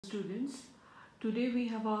Students, today we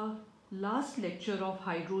have our last lecture of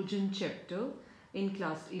hydrogen chapter in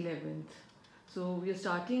class 11th. So we are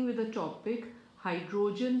starting with the topic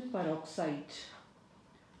hydrogen peroxide.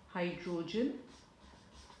 Hydrogen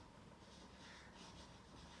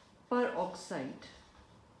peroxide.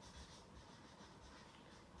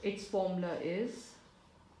 Its formula is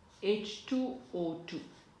H2O2.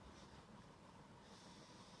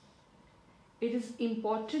 It is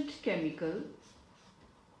important chemical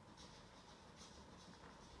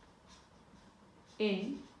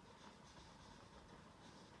in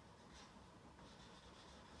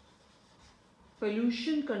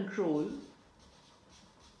pollution control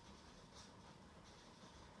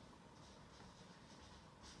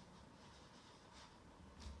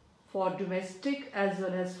for domestic as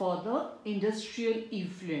well as for the industrial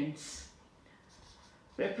effluents.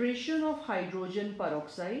 Preparation of hydrogen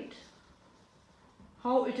peroxide.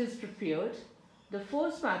 How it is prepared? The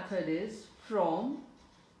first method is from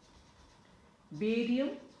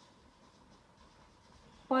barium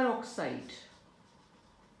peroxide.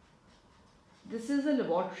 This is a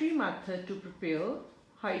laboratory method to prepare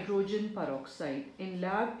hydrogen peroxide. In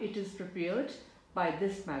lab it is prepared by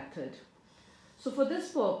this method. So for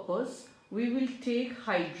this purpose we will take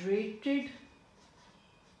hydrated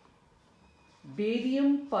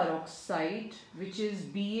barium peroxide, which is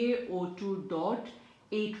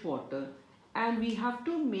BaO2.8 water, and we have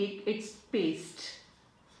to make its paste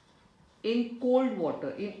in cold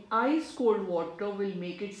water. In ice cold water will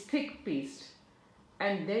make its thick paste,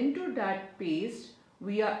 and then to that paste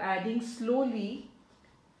we are adding slowly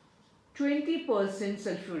 20%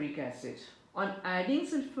 sulfuric acid. On adding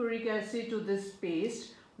sulfuric acid to this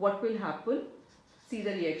paste, what will happen? See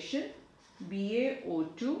the reaction.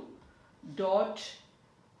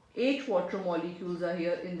 BaO2.8 water molecules are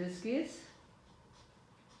here in this case.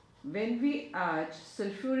 When we add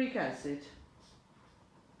sulfuric acid,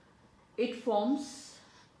 it forms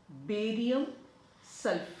barium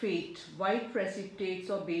sulfate. White precipitates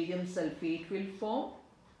of barium sulfate will form.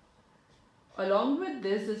 Along with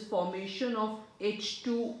this is formation of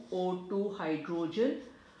H2O2 hydrogen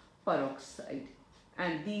peroxide,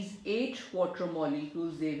 and these 8 water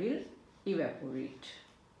molecules, they will evaporate.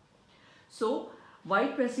 So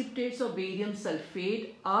white precipitates of barium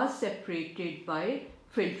sulfate are separated by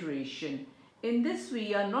filtration. In this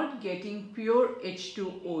we are not getting pure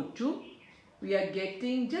H2O2, we are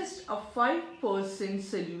getting just a 5%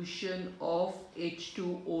 solution of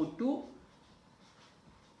H2O2.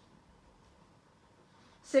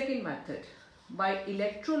 Second method, by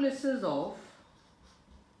electrolysis of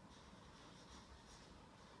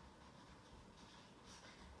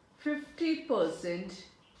 (50%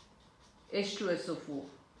 H2SO4).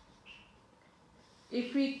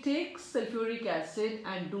 If we take sulfuric acid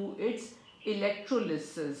and do its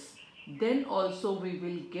electrolysis, then also we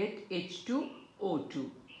will get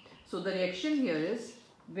H2O2. So the reaction here is,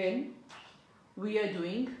 when we are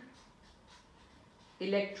doing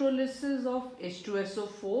electrolysis of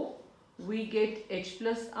H2SO4, we get H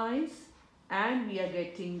plus ions and we are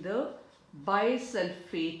getting the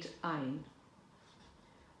bisulfate ion.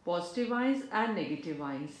 Positive ions and negative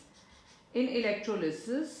ions. In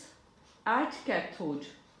electrolysis, at cathode,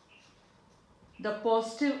 the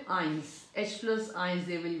positive ions, H plus ions,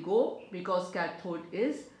 they will go because cathode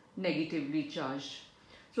is negatively charged.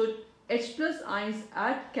 So H plus ions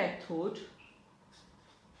at cathode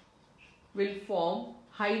will form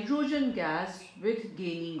hydrogen gas with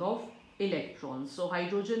gaining of electrons. So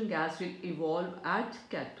hydrogen gas will evolve at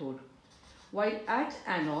cathode. While at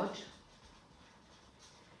anode,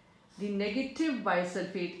 the negative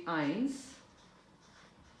bisulfate ions,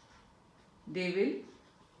 they will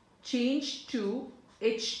change to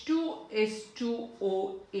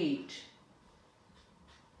H2S2O8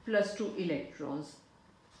 plus 2 electrons.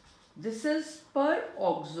 This is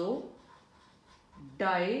peroxo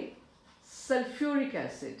disulfuric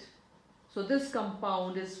acid. So this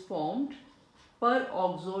compound is formed,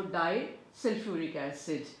 peroxo disulfuric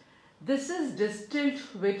acid. This is distilled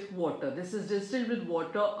with water. This is distilled with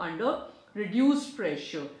water under reduced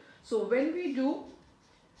pressure. So when we do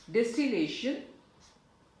distillation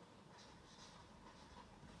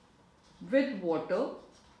with water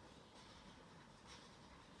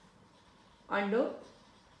under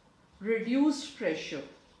reduced pressure,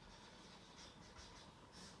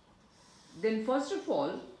 then first of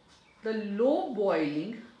all the low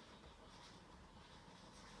boiling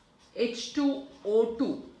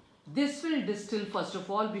H2O2, this will distill first of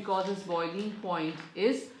all because its boiling point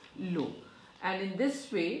is low, and in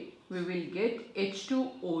this way we will get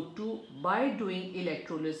H2O2 by doing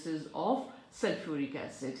electrolysis of sulfuric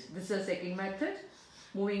acid. This is the second method.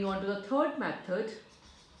 Moving on to the third method,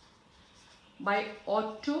 by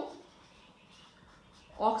auto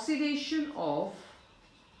oxidation of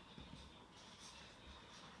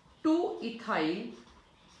 2-ethyl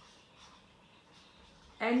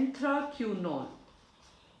anthraquinone.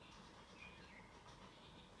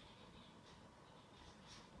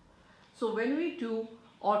 So when we do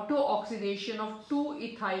auto oxidation of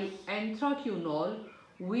 2-ethyl anthraquinone,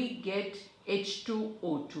 we get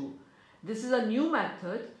H2O2. This is a new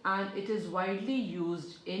method and it is widely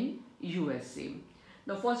used in USA.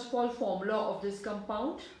 Now first of all, formula of this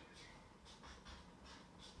compound.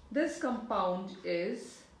 This compound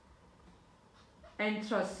is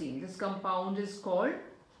anthracene. This compound is called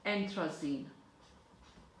anthracene.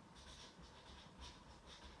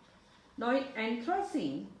 Now in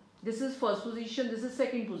anthracene, this is first position, this is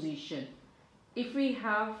second position. If we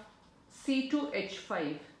have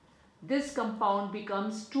C2H5, this compound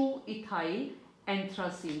becomes 2-ethyl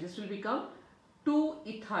anthracene. This will become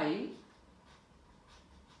 2-ethyl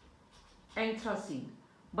anthracene.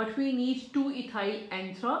 But we need 2-ethyl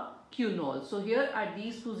anthraquinone. So here at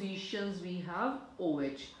these positions we have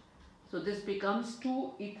OH. So this becomes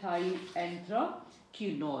 2-ethyl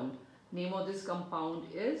anthraquinone. Name of this compound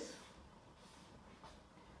is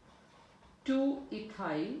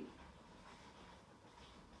 2-ethyl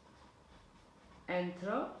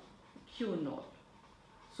anthraquinone.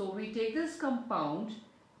 So we take this compound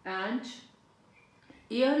and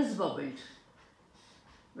air is bubbled.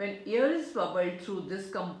 When air is bubbled through this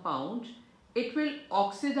compound, it will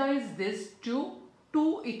oxidize this to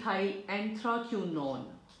 2-ethyl anthraquinone.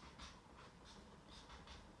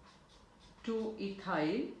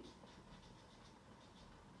 2-ethyl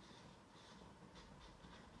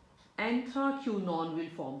anthraquinone will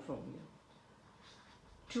form from here.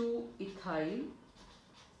 2-ethyl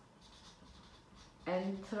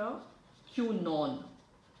anthraquinone.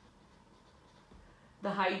 The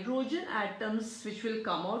hydrogen atoms which will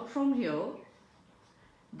come out from here,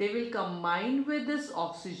 they will combine with this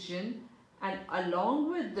oxygen, and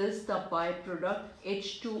along with this the byproduct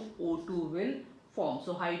H2O2 will form.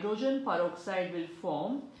 So hydrogen peroxide will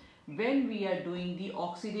form when we are doing the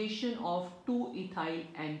oxidation of 2-ethyl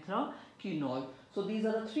anthraquinone. So these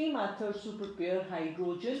are the three methods to prepare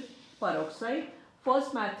hydrogen peroxide.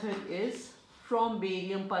 First method is from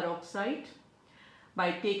barium peroxide.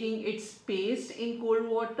 By taking its paste in cold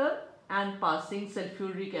water and passing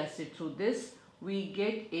sulfuric acid through this, we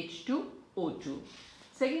get H2O2.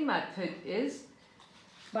 Second method is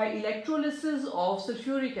by electrolysis of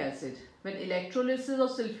sulfuric acid. When electrolysis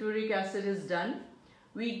of sulfuric acid is done,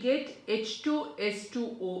 we get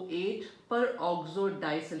H2S2O8 peroxo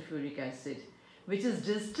disulfuric acid, which is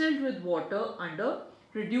distilled with water under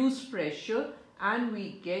reduced pressure, and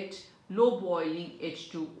we get low boiling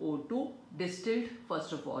H2O2 distilled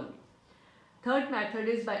first of all. Third method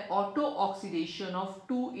is by auto oxidation of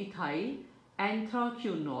 2-ethyl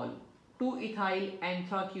anthraquinone. 2-ethyl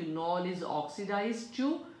anthraquinone is oxidized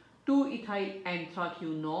to 2-ethyl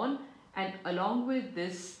anthraquinone, and along with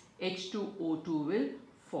this H2O2 will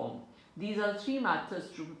form. These are three methods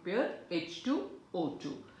to prepare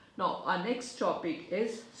H2O2. Now our next topic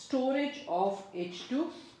is storage of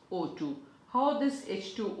H2O2. How this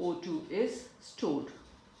H2O2 is stored.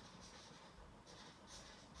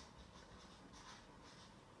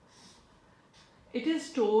 It is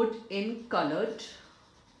stored in colored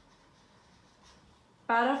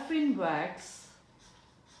paraffin wax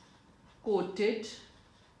coated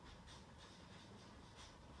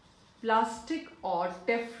plastic or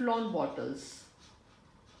Teflon bottles.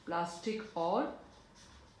 Plastic or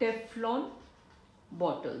Teflon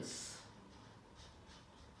bottles.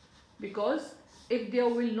 Because if there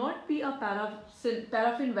will not be a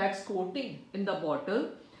paraffin wax coating in the bottle,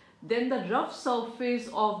 then the rough surface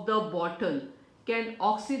of the bottle can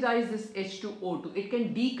oxidize this H2O2. It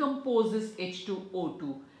can decompose this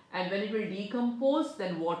H2O2, and when it will decompose,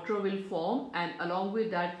 then water will form, and along with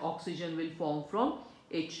that oxygen will form from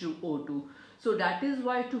H2O2. So that is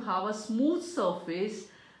why, to have a smooth surface,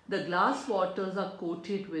 the glass bottles are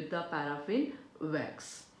coated with the paraffin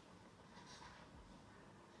wax.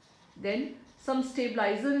 Then some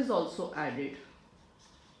stabilizer is also added.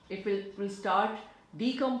 It will start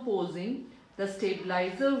decomposing. The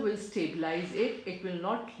stabilizer will stabilize it. It will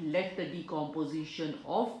not let the decomposition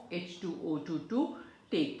of H2O2 to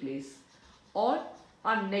take place. Or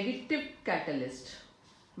a negative catalyst,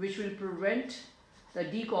 which will prevent the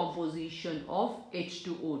decomposition of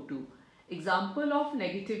H2O2. Example of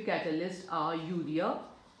negative catalysts are urea,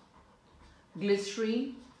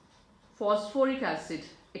 glycerine, phosphoric acid,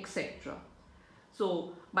 etc.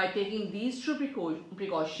 So by taking these two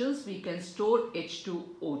precautions, we can store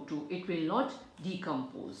H2O2. It will not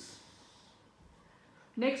decompose.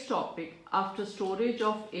 Next topic, after storage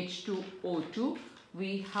of H2O2,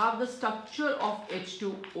 we have the structure of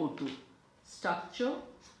H2O2. Structure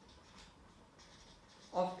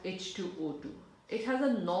of H2O2. It has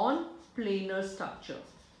a non-planar structure.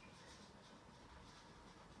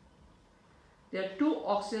 There are two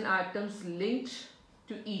oxygen atoms linked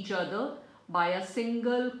to each other by a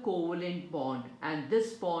single covalent bond, and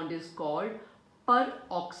this bond is called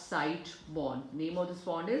peroxide bond. Name of this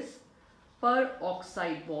bond is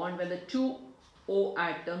peroxide bond, when the two O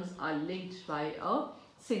atoms are linked by a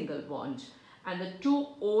single bond, and the two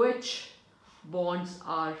OH bonds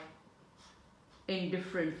are in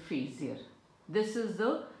different phase here. This is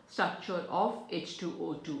the structure of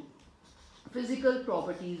H2O2. Physical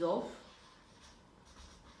properties of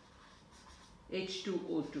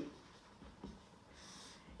H2O2.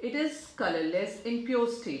 It is colorless in pure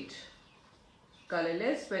state.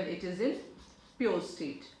 Colorless when it is in pure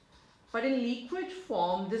state. But in liquid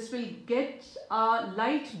form, this will get a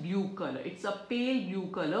light blue color. It's a pale blue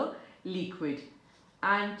color liquid,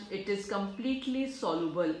 and it is completely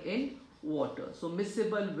soluble in water. So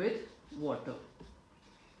miscible with water,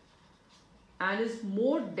 and is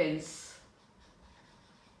more dense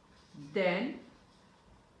than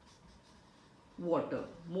water.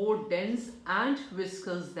 More dense and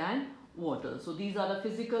viscous than water. So these are the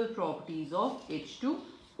physical properties of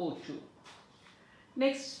H2O2.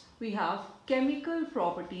 Next, we have chemical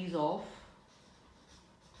properties of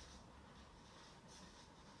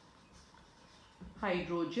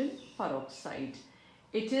hydrogen peroxide.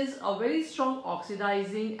 It is a very strong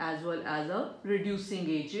oxidizing as well as a reducing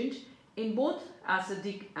agent in both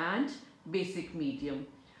acidic and basic medium.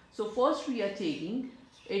 So first we are taking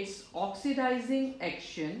its oxidizing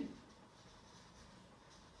action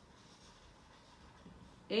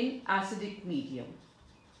in acidic medium.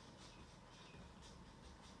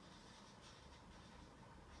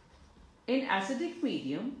 In acidic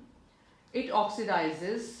medium, it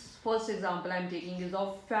oxidizes, first example I am taking is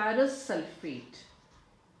of ferrous sulfate.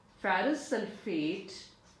 Ferrous sulfate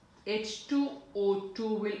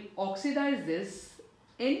H2O2 will oxidize this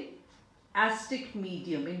in acidic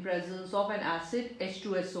medium in presence of an acid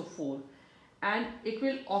H2SO4, and it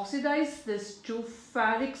will oxidize this to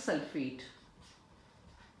ferric sulfate.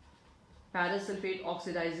 Ferrous sulfate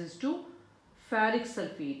oxidizes to ferric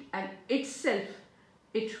sulfate, and itself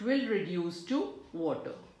it will reduce to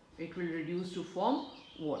water. It will reduce to form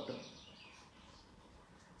water.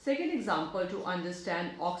 Second example to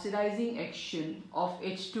understand oxidizing action of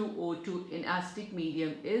H2O2 in acidic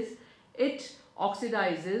medium is it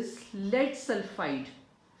oxidizes lead sulfide.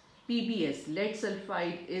 PbS, lead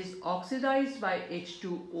sulfide, is oxidized by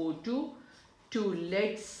H2O2 to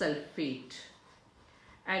lead sulfate,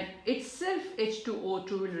 and itself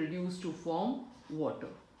H2O2 will reduce to form water.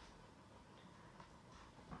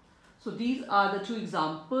 So these are the two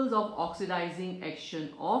examples of oxidizing action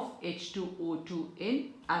of H2O2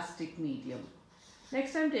 in acidic medium.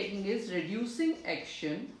 Next I am taking is reducing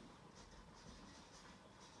action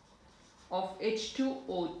of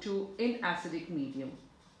H2O2 in acidic medium.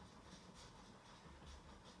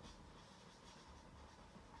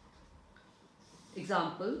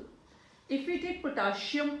 Example, if we take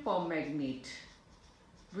potassium permanganate,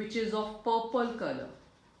 which is of purple color,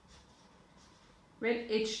 when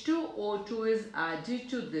H2O2 is added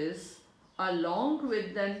to this along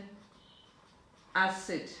with an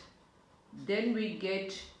acid, then we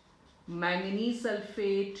get manganese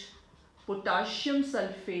sulfate, potassium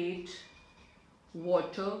sulfate,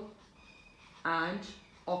 water and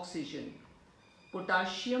oxygen.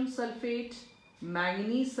 Potassium sulfate,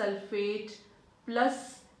 manganese sulfate,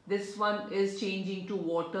 plus this one is changing to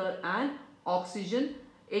water and oxygen.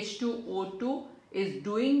 H2O2 is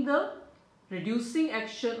doing the reducing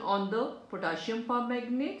action on the potassium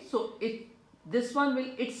permanganate, so this one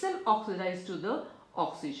will itself oxidize to the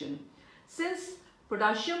oxygen. Since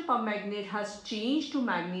potassium permanganate has changed to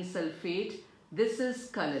manganese sulfate, this is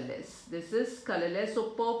colorless. This is colorless, so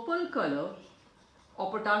purple color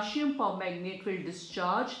or potassium permanganate will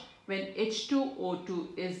discharge when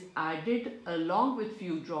H2O2 is added along with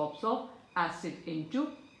few drops of acid into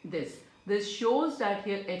this. This shows that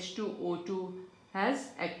here H2O2 has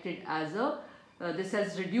acted as a, this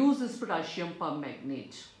has reduced this potassium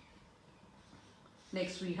permanganate.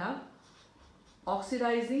 Next we have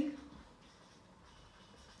oxidizing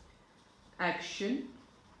action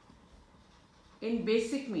in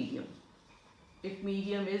basic medium. If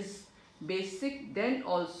medium is basic, then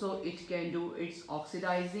also it can do its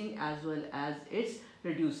oxidizing as well as its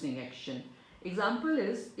reducing action. Example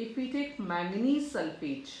is, if we take manganese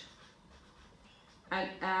sulfate and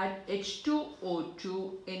add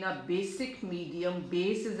H2O2 in a basic medium,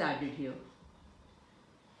 base is added here.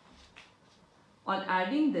 On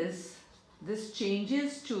adding this, this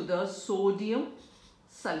changes to the sodium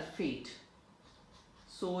sulfate.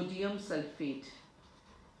 Sodium sulfate.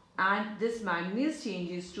 And this manganese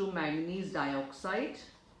changes to manganese dioxide.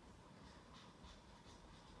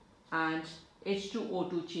 And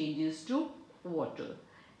H2O2 changes to water.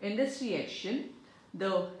 In this reaction,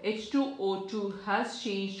 the H2O2 has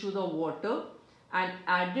changed to the water and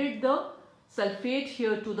added the sulfate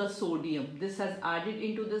here to the sodium. This has added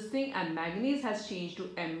into this thing, and manganese has changed to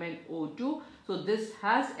MnO2. So this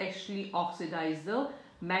has actually oxidized the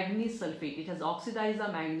manganese sulfate. It has oxidized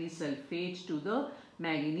the manganese sulfate to the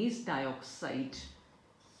manganese dioxide.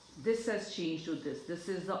 This has changed to this. This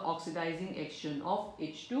is the oxidizing action of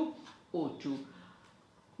H2O2.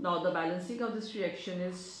 Now the balancing of this reaction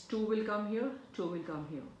is 2 will come here, 2 will come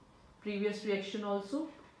here. Previous reaction also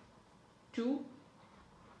 2,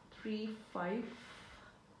 3, 5.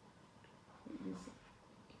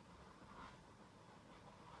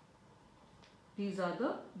 These are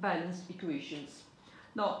the balanced equations.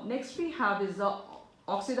 Now next we have is the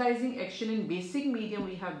oxidizing action in basic medium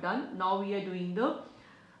we have done. Now we are doing the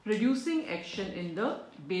reducing action in the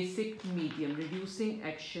basic medium. Reducing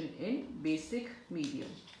action in basic medium.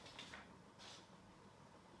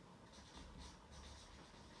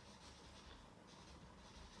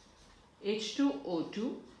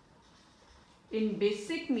 H2O2 in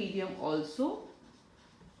basic medium also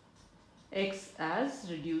acts as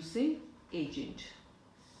reducing agent.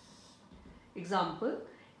 Example,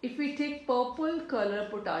 if we take purple color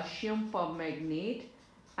potassium permanganate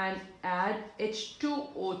and add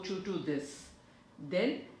H2O2 to this,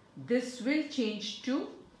 then this will change to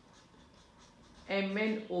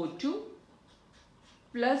MnO2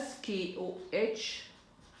 plus KOH.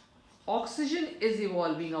 Oxygen is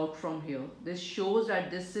evolving out from here. This shows that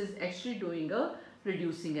this is actually doing a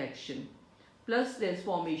reducing action. Plus there is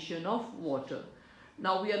formation of water.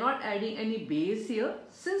 Now we are not adding any base here.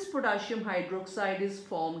 Since potassium hydroxide is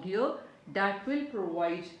formed here, that will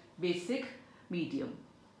provide basic medium.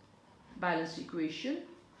 Balanced equation.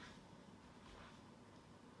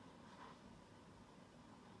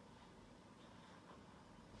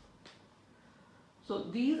 So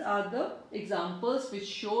these are the examples which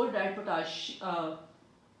show that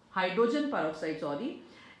hydrogen peroxide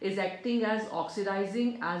is acting as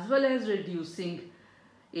oxidizing as well as reducing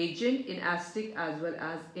agent in acidic as well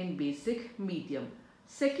as in basic medium.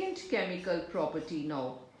 Second chemical property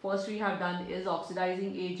now. First we have done is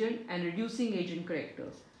oxidizing agent and reducing agent character.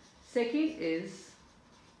 Second is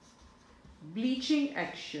bleaching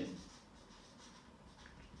action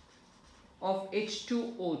of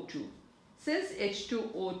H2O2. Since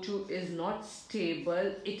H2O2 is not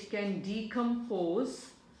stable, it can decompose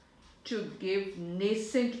to give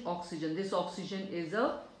nascent oxygen. This oxygen is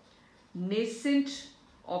a nascent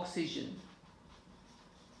oxygen.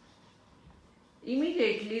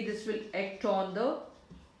 Immediately this will act on the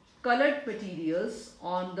colored materials,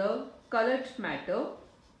 on the colored matter,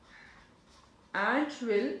 and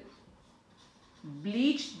will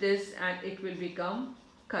bleach this and it will become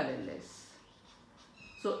colorless.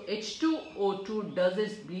 So H2O2 does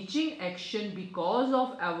its bleaching action because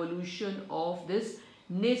of evolution of this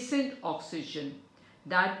nascent oxygen.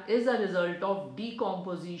 That is a result of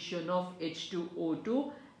decomposition of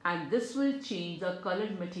H2O2, and this will change the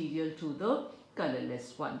colored material to the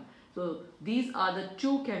colorless one. So these are the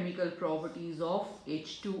two chemical properties of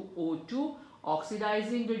H2O2,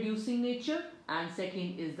 oxidizing, reducing nature, and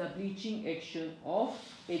second is the bleaching action of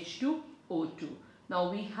H2O2.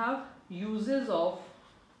 Now we have uses of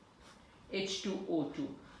H2O2.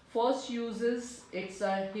 First uses, it's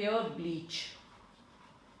a hair bleach.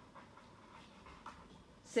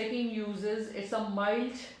 Second uses, it's a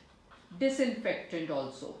mild disinfectant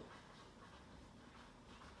also.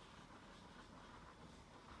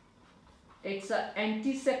 It's an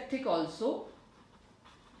antiseptic also,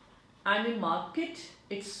 and in market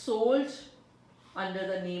it's sold under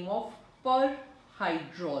the name of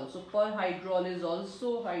perhydrol. So perhydrol is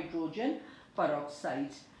also hydrogen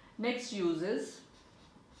peroxide. Next uses,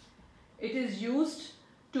 it is used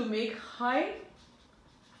to make high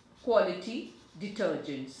quality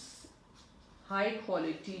detergents. High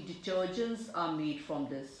quality detergents are made from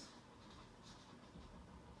this.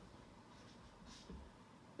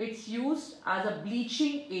 It's used as a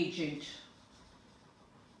bleaching agent.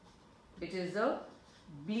 It is a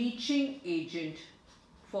bleaching agent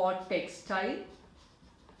for textile,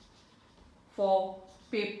 for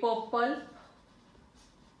paper pulp,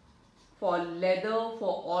 For leather,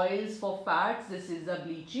 for oils, for fats, this is a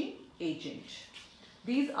bleaching agent.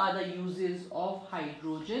 These are the uses of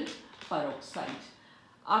hydrogen peroxide.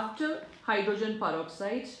 After hydrogen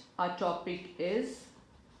peroxide, our topic is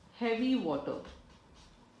heavy water.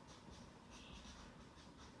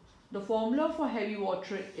 The formula for heavy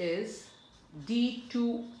water is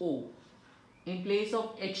D2O. In place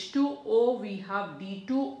of H2O, we have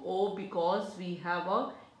D2O because we have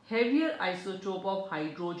a heavier isotope of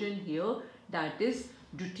hydrogen here, that is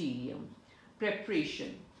deuterium.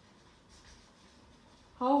 Preparation.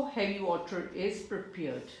 How heavy water is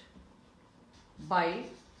prepared? By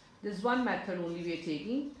this one method only we are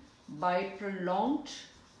taking, by prolonged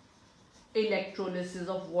electrolysis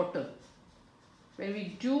of water. When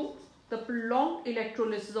we do the prolonged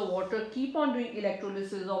electrolysis of water, keep on doing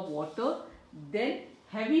electrolysis of water, then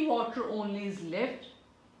heavy water only is left.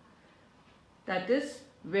 That is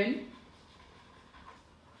when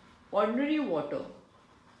ordinary water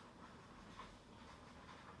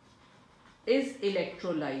is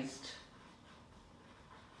electrolyzed,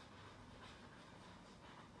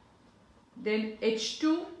 then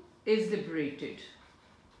H2 is liberated,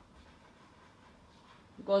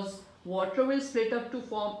 because water will split up to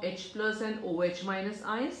form H plus and OH minus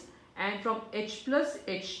ions, and from H plus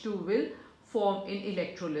H2 will form in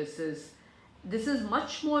electrolysis. This is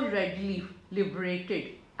much more readily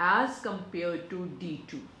liberated as compared to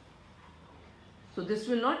D2. So this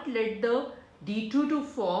will not let the D2 to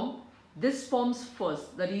form. This forms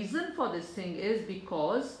first. The reason for this thing is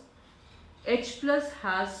because H plus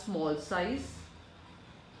has small size,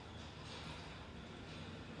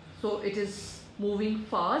 so it is moving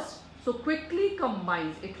fast, so quickly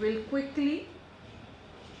combines. It will quickly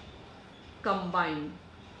combine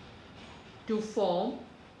to form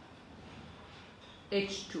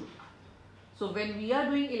H2. So when we are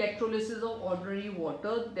doing electrolysis of ordinary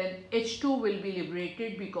water, then H2 will be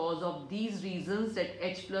liberated because of these reasons, that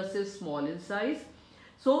H plus is small in size.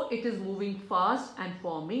 So it is moving fast and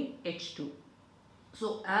forming H2.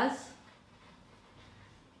 So as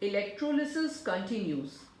electrolysis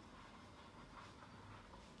continues,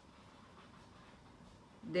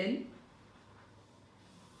 then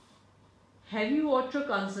heavy water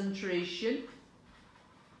concentration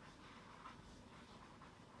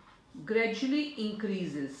gradually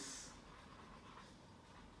increases,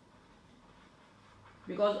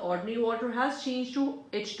 because ordinary water has changed to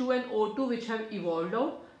H2 and O2 which have evolved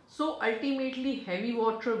out. So ultimately heavy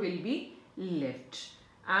water will be left,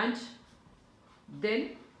 and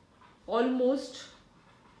then almost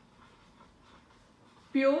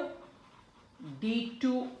pure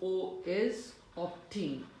D2O is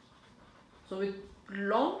obtained. So with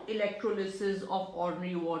prolonged electrolysis of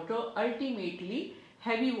ordinary water, ultimately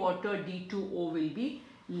heavy water D2O will be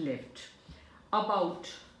left. About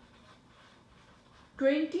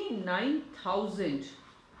 29,000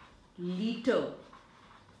 liter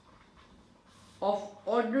of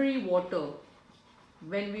ordinary water,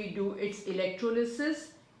 when we do its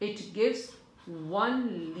electrolysis, it gives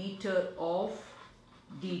 1 liter of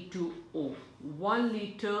D2O. 1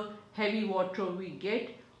 liter heavy water we get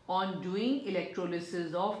on doing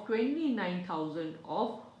electrolysis of 29,000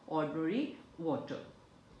 of ordinary water.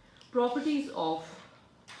 Properties of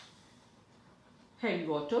heavy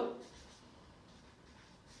water,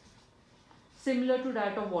 similar to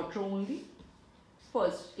that of water only.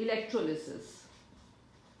 First, electrolysis.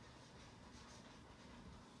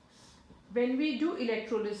 When we do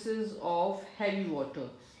electrolysis of heavy water,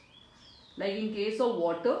 like in case of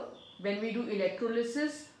water, when we do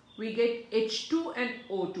electrolysis, we get H2 and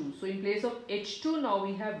O2. So in place of H2, now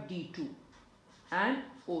we have D2 and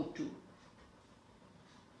O2.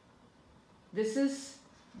 This is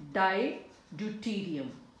di-deuterium.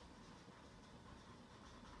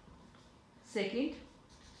 Second,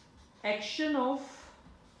 action of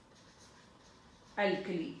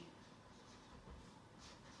alkali,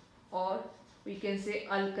 or we can say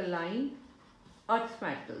alkaline earth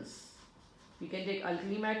metals. We can take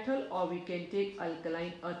alkali metal or we can take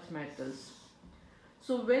alkaline earth metals.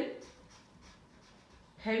 So when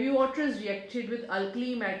heavy water is reacted with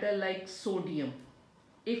alkali metal like sodium,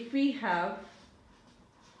 if we have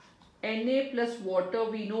Na plus water,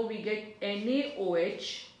 we know we get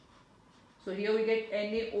NaOH. So here we get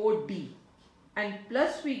NaOD, and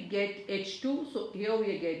plus we get H2. So here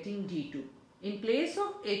we are getting D2. In place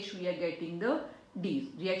of H, we are getting the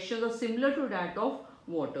D. Reactions are similar to that of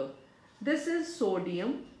water. This is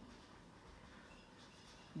sodium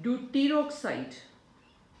deuteroxide.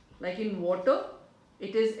 Like in water,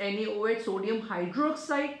 it is NaOH, sodium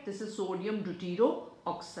hydroxide. This is sodium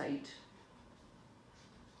deuteroxide.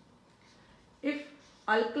 If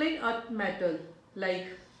alkaline earth metal like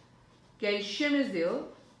calcium is there,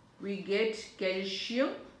 we get calcium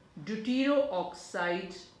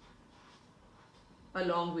deuteroxide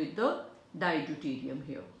along with the dideuterium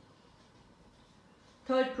here.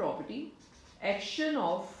 Third property, action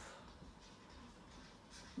of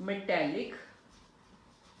metallic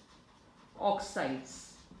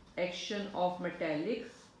oxides. Action of metallic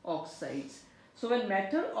oxides. So when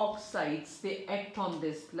metal oxides, they act on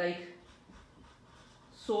this, like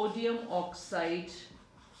sodium oxide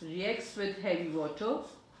reacts with heavy water.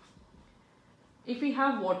 If we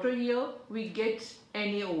have water here, we get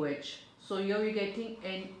NaOH. So here we are getting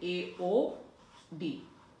NaOD.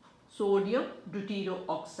 Sodium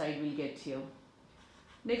deuteroxide will get here.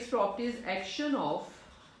 Next property is action of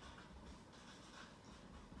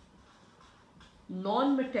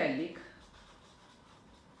non-metallic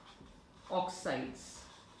oxides.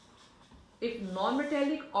 If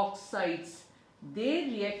non-metallic oxides, they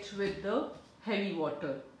react with the heavy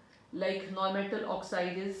water, like non-metal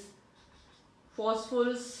oxide is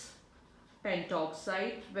phosphorus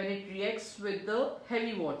pentoxide when it reacts with the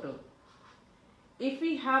heavy water. If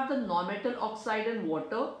we have the non-metal oxide and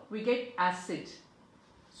water, we get acid.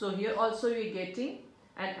 So here also we are getting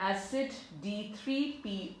an acid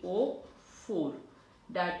D3PO4,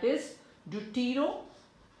 that is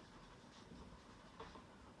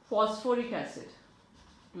deuterophosphoric acid.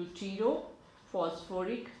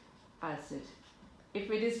 Deuterophosphoric acid. If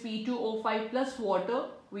it is P2O5 plus water,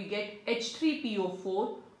 we get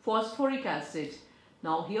H3PO4 phosphoric acid.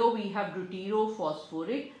 Now here we have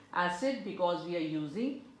deuterophosphoric acid because we are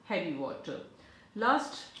using heavy water.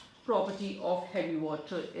 Last property of heavy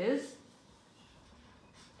water is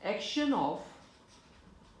action of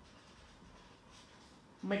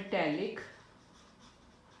metallic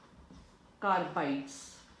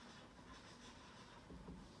carbides.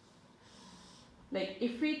 Like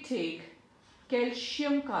if we take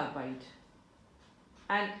calcium carbide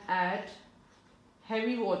and add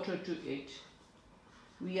heavy water to it,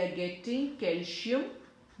 we are getting calcium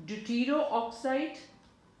deuteroxide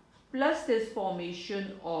plus this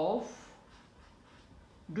formation of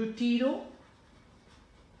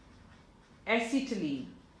deuteroacetylene.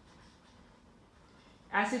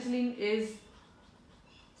 Acetylene is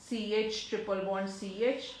CH triple bond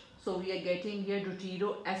CH. So we are getting here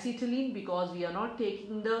deuteroacetylene because we are not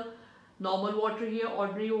taking the normal water here,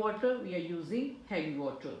 ordinary water, we are using heavy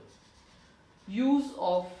water. Use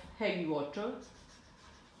of heavy water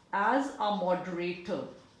as a moderator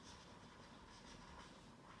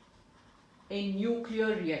in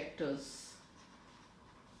nuclear reactors,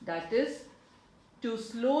 that is to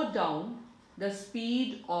slow down the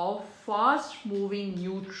speed of fast moving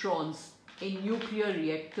neutrons in nuclear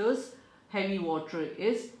reactors. Heavy water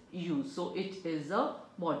is used, so it is a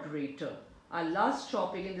moderator. Our last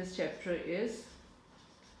topic in this chapter is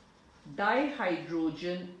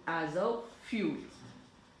dihydrogen as a fuel.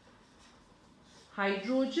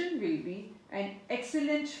 Hydrogen will be an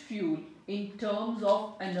excellent fuel in terms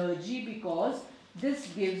of energy because this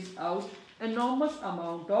gives out enormous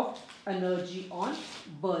amount of energy on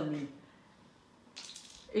burning.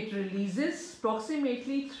 It releases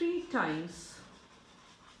approximately 3 times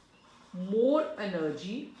more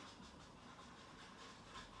energy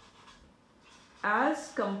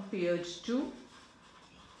as compared to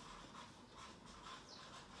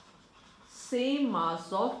same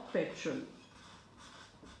mass of petrol.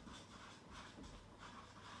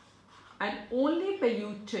 And only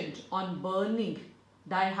pollutant on burning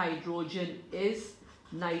dihydrogen is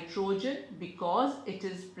nitrogen because it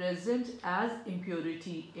is present as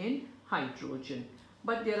impurity in hydrogen.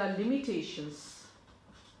 But there are limitations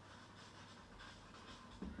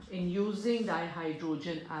in using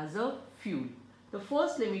dihydrogen as a fuel. The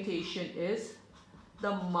first limitation is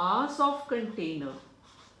the mass of container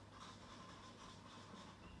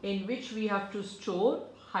in which we have to store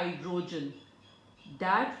hydrogen,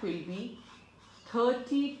 that will be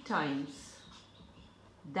 30 times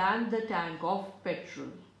than the tank of petrol.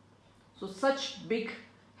 So such big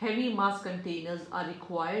heavy mass containers are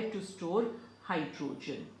required to store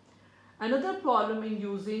hydrogen. Another problem in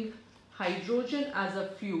using hydrogen as a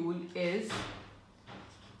fuel is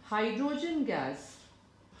hydrogen gas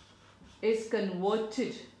is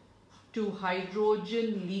converted to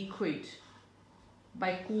hydrogen liquid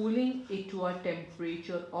by cooling it to a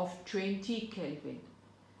temperature of 20 Kelvin.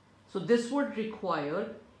 So this would require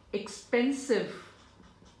expensive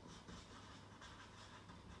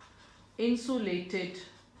insulated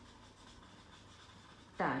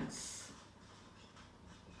tanks.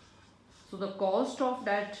 So the cost of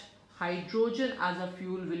that hydrogen as a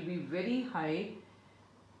fuel will be very high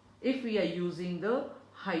if we are using the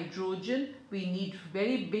hydrogen, we need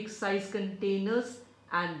very big size containers,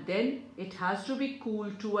 and then it has to be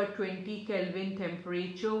cooled to a 20 Kelvin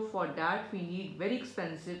temperature. For that we need very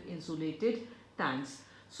expensive insulated tanks.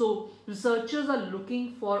 So researchers are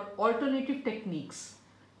looking for alternative techniques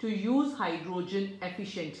to use hydrogen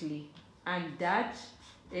efficiently, and that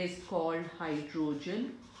is called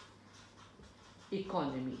hydrogen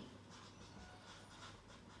economy.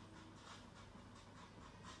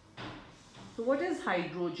 So what is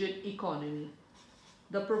hydrogen economy?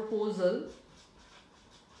 The proposal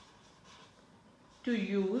to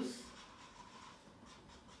use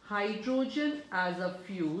hydrogen as a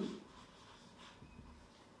fuel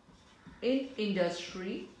in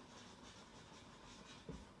industry,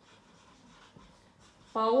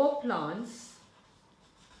 power plants,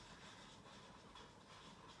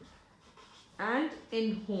 and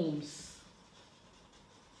in homes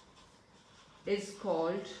is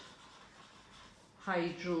called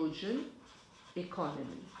hydrogen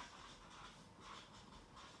economy.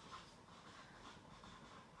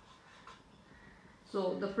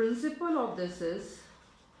 So the principle of this is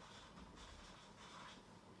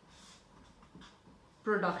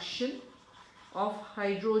production of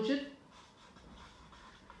hydrogen,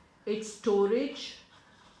 its storage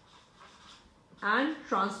and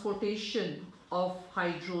transportation of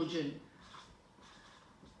hydrogen,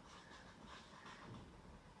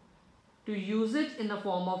 to use it in a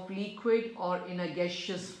form of liquid or in a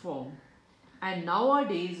gaseous form. And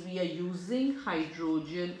nowadays we are using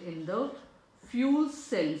hydrogen in the fuel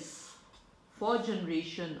cells for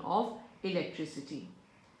generation of electricity.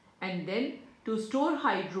 And then to store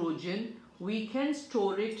hydrogen, we can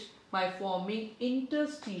store it by forming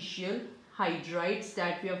interstitial hydrides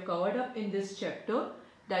that we have covered up in this chapter,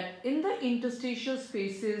 that in the interstitial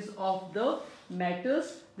spaces of the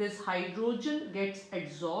metals, this hydrogen gets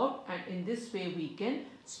absorbed, and in this way we can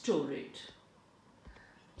store it.